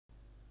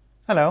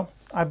Hello,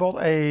 I bought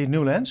a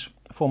new lens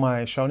for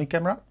my Sony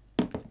camera.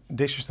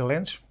 This is the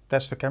lens,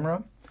 that's the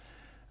camera.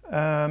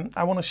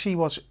 I want to see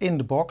what's in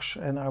the box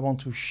and I want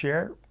to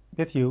share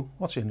with you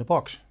what's in the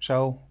box.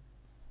 So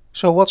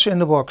what's in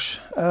the box?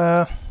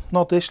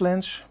 Not this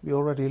lens, we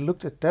already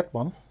looked at that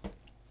one.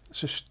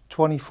 This is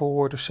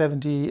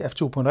 24-70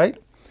 f2.8.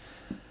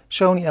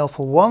 Sony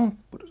A1,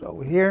 put it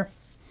over here.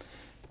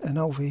 And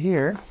over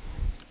here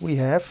we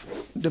have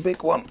the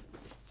big one,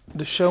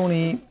 the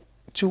Sony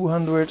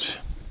 200,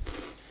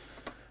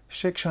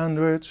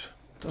 600,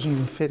 doesn't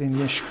even fit in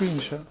the screen,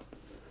 so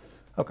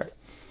okay.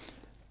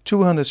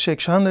 200,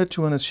 600,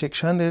 200,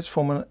 600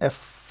 from an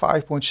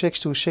f5.6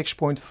 to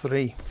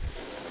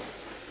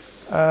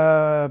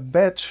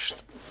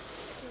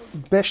 6.3.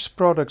 Best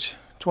product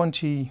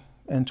 20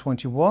 and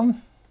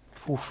 21,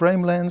 full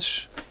frame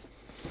lens.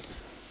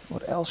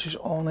 What else is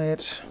on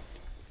it?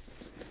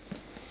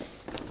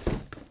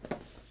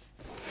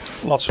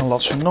 Lots and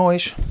lots of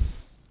noise.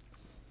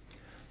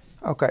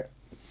 Okay.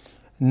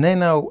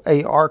 Nano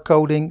AR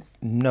coating,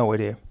 no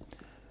idea.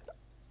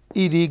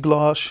 ED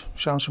glass,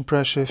 sounds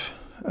impressive.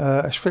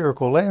 A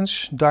spherical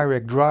lens,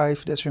 direct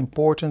drive, that's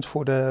important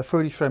for the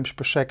 30 frames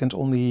per second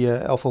on the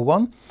Alpha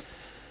 1.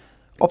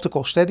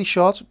 Optical steady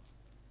shot,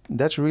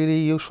 that's really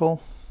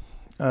useful.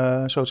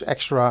 So it's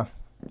extra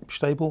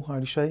stable, how do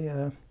you say?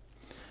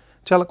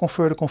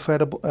 Teleconverter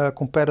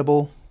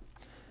compatible.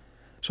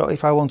 So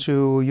if I want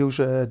to use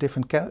a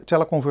different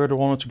teleconverter, I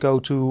want it to go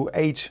to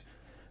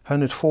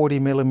 840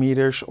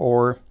 millimeters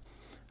or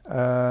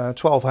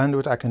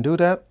 1200, I can do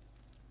that.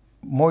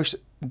 Moist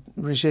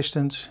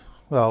resistant,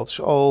 well, it's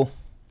all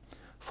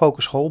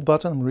focus hold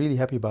button, I'm really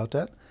happy about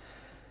that.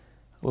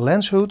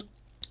 Lenshood,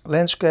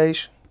 lens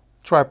case,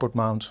 tripod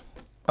mount.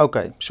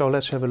 Okay, so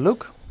let's have a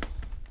look.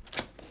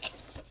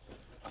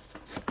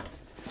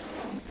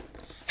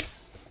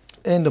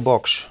 In the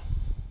box.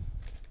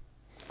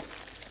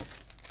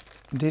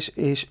 This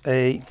is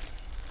a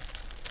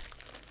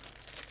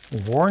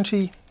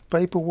warranty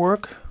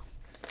paperwork.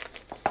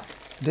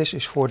 This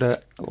is for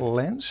the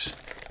lens.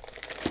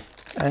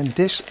 And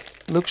this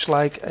looks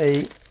like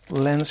a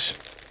lens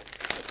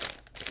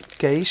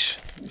case.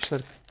 Is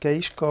that a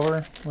case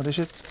cover? What is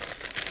it?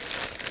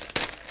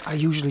 I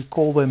usually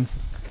call them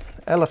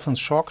elephant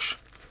socks.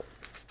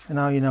 And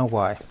now you know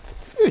why.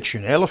 It's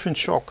an elephant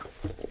sock.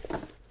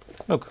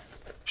 Look,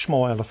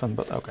 small elephant,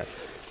 but okay.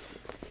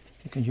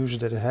 You can use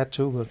it at a head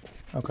too, but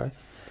okay.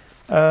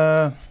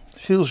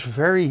 Feels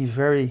very,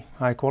 very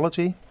high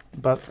quality,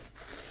 but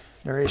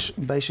there is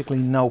basically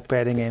no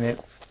padding in it.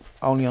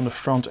 Only on the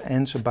front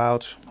end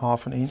about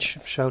 ½ inch,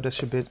 so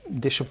that's a bit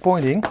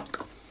disappointing.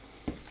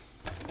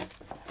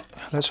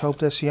 Let's hope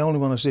that's the only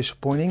one that's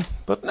disappointing.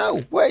 But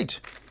no,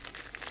 wait!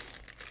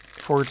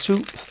 For a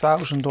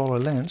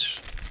 $2,000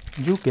 lens,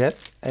 you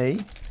get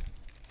a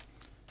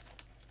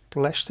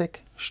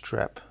plastic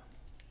strap.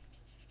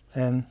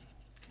 And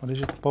what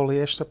is it?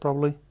 Polyester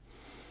probably?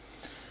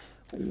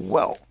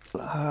 Well,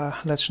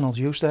 let's not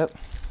use that.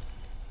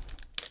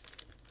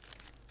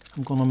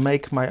 I'm gonna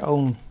make my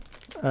own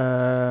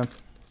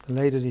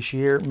later this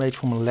year, made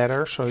from a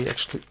leather, so you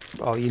actually,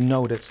 well, you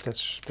know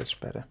that's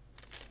better.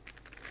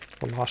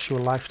 Will last you a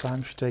lifetime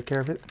if you take care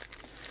of it.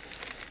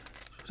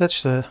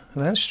 That's the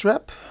lens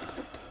strap.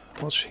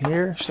 What's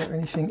here? Is there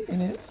anything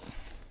in it?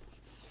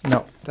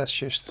 No, that's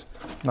just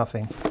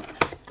nothing.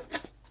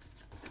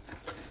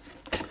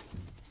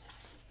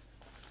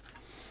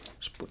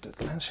 Let's put that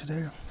lens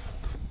there.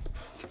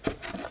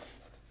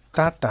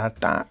 Ta ta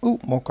ta. Ooh,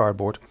 more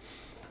cardboard.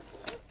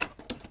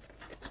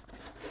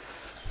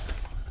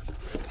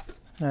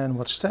 And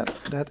what's that?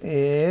 That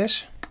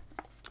is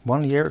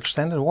 1 year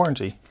extended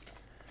warranty.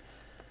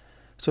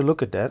 So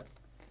look at that.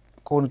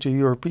 According to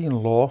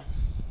European law,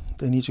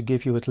 they need to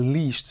give you at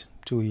least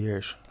 2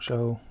 years.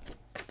 So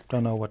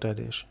don't know what that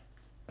is.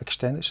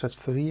 Extended, is that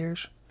 3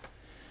 years?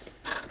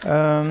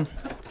 Well,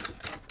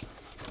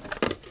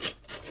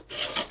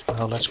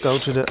 let's go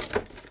to the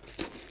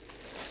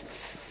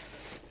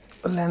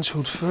lens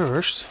hood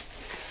first.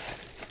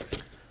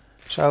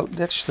 So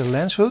that's the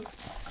lens hood,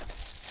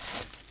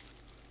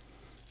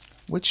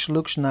 which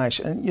looks nice.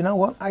 And you know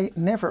what? I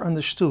never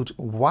understood,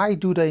 why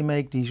do they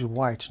make these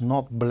white,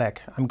 not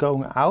black? I'm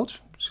going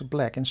out, it's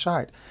black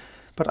inside.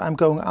 But I'm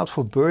going out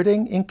for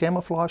birding in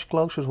camouflage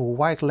clothes with a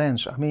white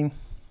lens. I mean,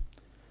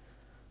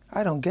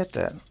 I don't get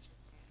that.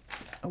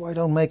 Why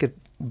don't make it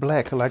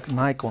black like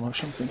Nikon or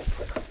something?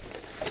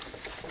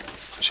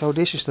 So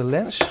this is the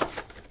lens.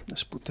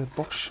 Let's put that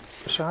box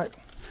aside.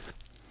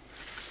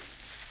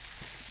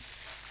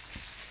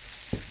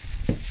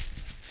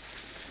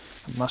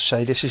 I must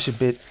say this is a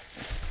bit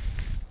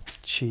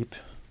cheap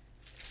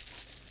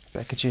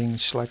packaging.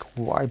 It's like,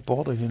 why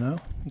bother, you know?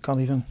 You can't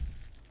even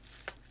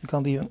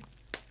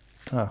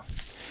oh.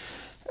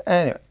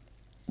 Anyway,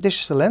 this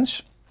is the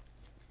lens.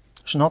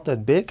 It's not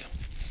that big,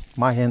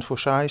 my hand for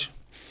size.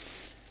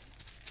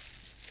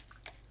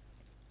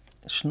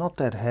 It's not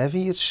that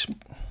heavy. It's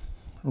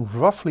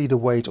roughly the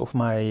weight of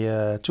my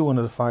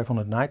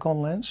 200-500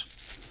 Nikon lens.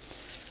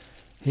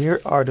 Here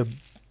are the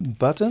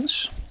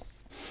buttons.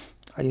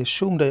 I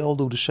assume they all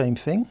do the same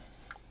thing,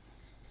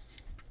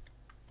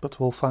 but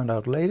we'll find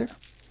out later.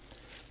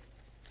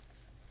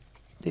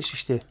 This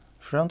is the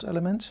front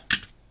element.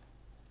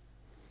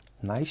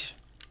 Nice.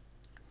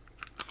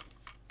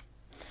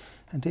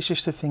 And this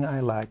is the thing I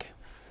like.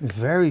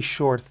 Very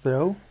short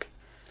throw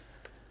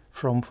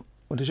from,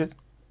 what is it,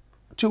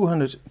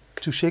 200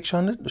 to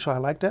 600, so I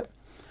like that.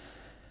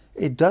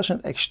 It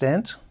doesn't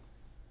extend.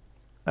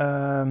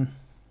 And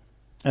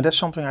that's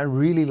something I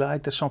really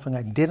like. That's something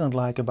I didn't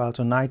like about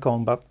the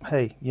Nikon, but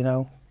hey, you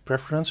know,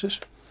 preferences.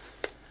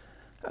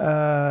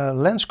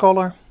 Lens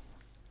color.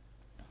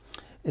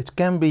 It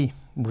can be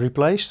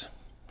replaced,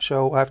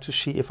 so I have to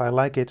see if I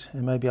like it,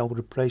 and maybe I'll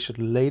replace it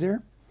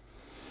later.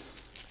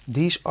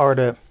 These are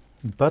the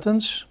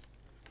buttons.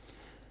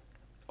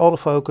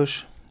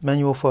 Autofocus,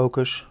 manual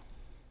focus,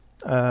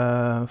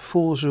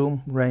 full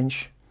zoom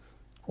range,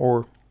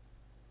 or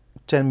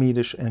 10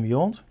 meters and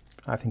beyond.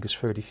 I think it's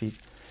 30 feet.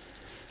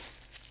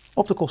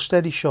 Optical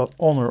steady shot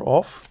on or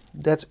off.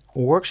 That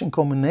works in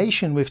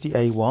combination with the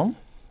A1.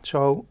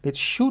 So it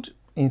should,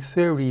 in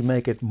theory,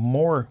 make it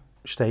more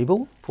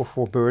stable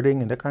for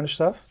birding and that kind of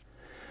stuff.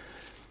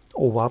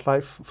 Or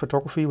wildlife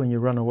photography when you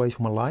run away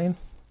from a lion.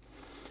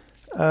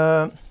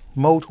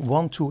 Mode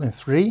 1, 2 and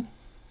 3.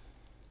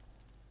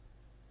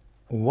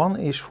 1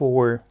 is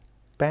for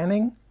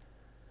panning.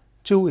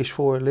 2 is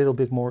for a little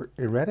bit more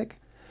erratic.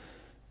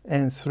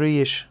 And 3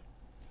 is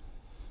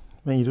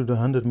when you do the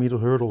 100-meter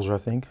hurdles, I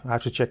think. I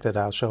have to check that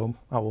out, so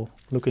I will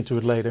look into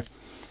it later.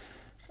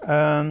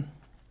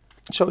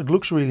 So it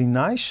looks really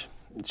nice.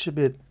 It's a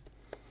bit,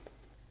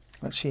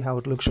 let's see how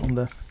it looks on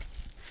the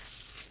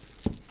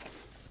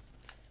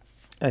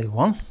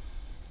A1.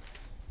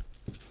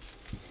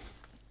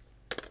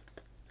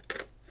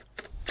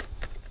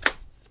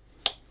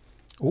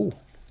 Ooh,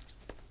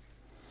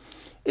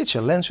 it's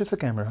a lens with a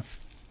camera.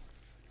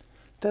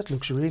 That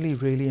looks really,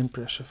 really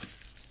impressive.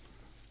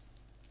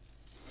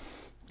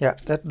 Yeah,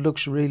 that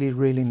looks really,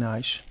 really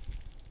nice.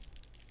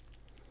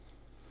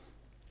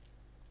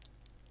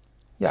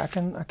 Yeah, I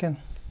can.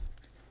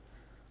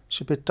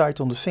 It's a bit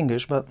tight on the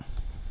fingers, but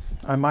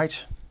I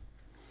might.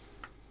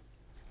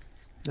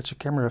 That's a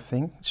camera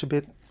thing. It's a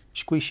bit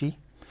squishy,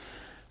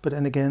 but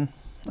then again,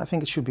 I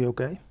think it should be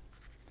okay.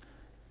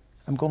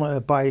 I'm gonna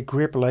buy a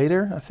grip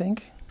later, I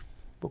think,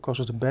 because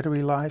of the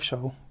battery life,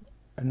 so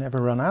I never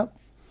run out.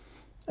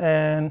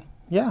 And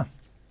yeah,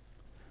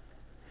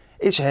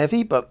 it's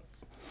heavy, but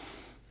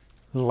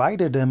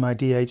lighter than my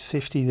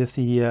D850 with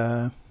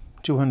the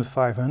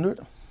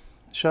 200-500,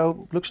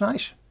 so looks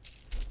nice.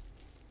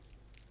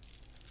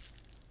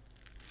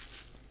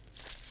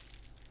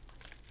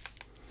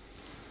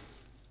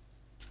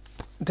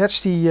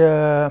 That's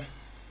the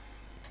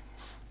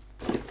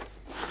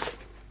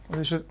what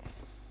is it,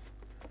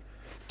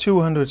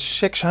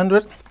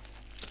 200-600.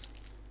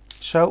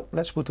 So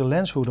let's put the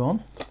lens hood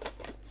on.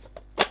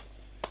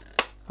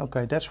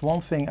 Okay, that's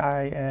one thing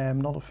I am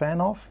not a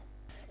fan of.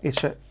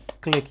 It's a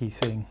clicky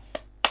thing.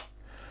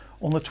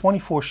 On the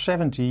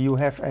 2470 you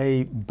have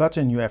a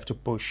button you have to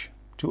push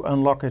to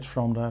unlock it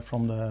from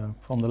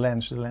the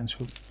lens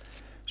hood.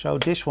 So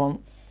this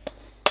one,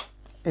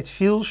 it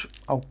feels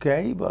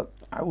okay, but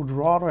I would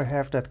rather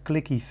have that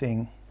clicky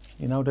thing.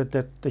 You know,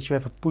 that you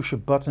have to push a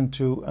button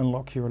to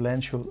unlock your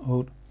lens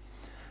hood.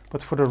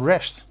 But for the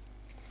rest,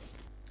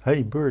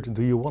 hey bird,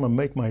 do you want to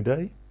make my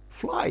day?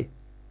 Fly!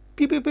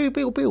 Pew pew pew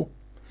pew pew.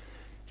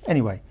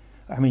 Anyway,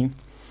 I mean,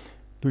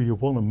 do you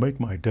want to make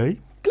my day?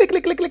 Click,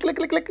 click, click, click, click,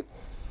 click, click.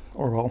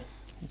 Or well,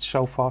 it's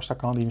so fast I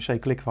can't even say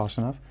click fast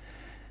enough.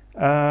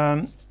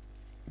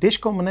 This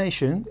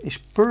combination is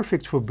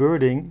perfect for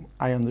birding,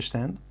 I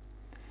understand.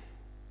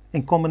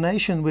 In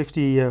combination with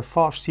the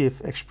Fast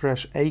TF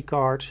Express A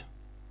card,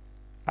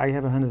 I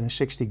have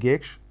 160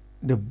 gigs.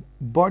 The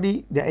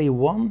body, the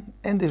A1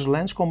 and this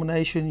lens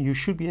combination, you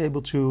should be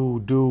able to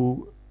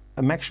do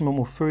a maximum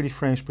of 30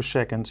 frames per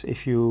second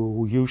if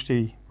you use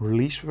the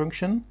release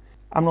function.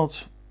 I'm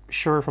not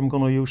sure if I'm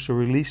going to use the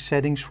release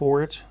settings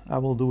for it. I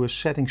will do a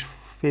settings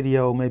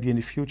video maybe in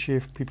the future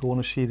if people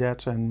want to see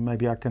that, and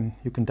maybe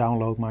you can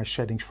download my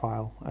settings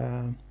file.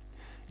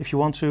 If you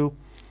want to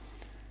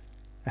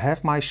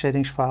have my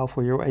settings file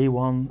for your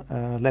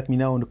A1, let me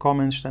know in the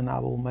comments, then I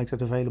will make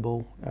that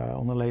available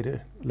on a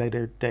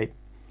later date.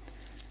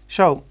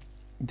 So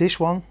this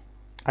one,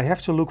 I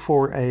have to look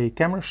for a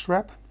camera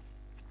strap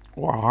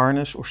or a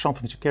harness or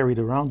something to carry it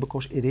around,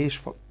 because it is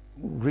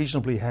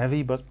reasonably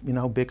heavy, but you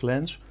know, big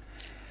lens.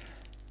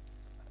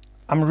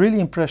 I'm really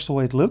impressed the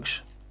way it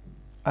looks.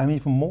 I'm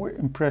even more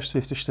impressed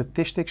with the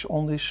statistics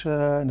on this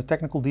and the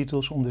technical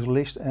details on this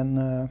list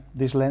and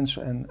this lens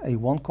and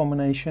A1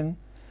 combination.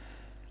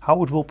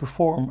 How it will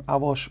perform, I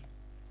was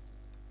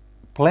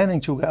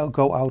planning to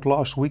go out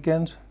last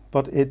weekend,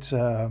 but it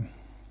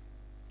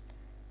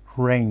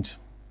rained.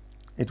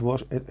 It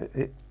was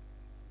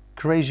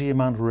crazy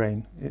amount of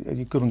rain.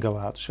 You couldn't go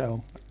out,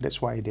 so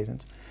that's why I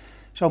didn't.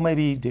 So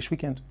maybe this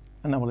weekend,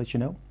 and I will let you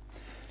know.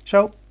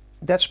 So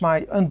that's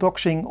my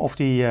unboxing of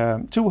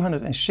the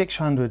 200 and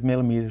 600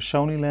 mm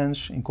Sony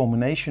lens in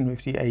combination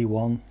with the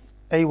A1.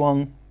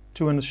 A1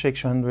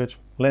 200-600,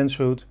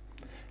 Lenshood.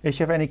 If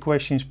you have any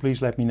questions,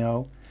 please let me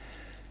know.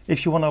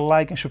 If you want to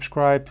like and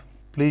subscribe,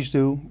 please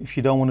do. If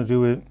you don't want to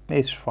do it,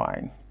 it's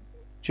fine.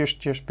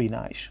 Just be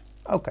nice.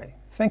 Okay,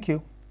 thank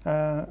you.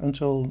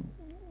 Until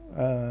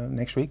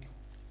next week.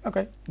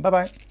 Okay,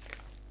 bye-bye.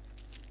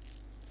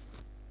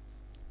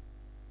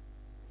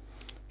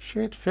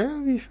 Sit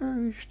very,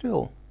 very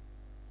still.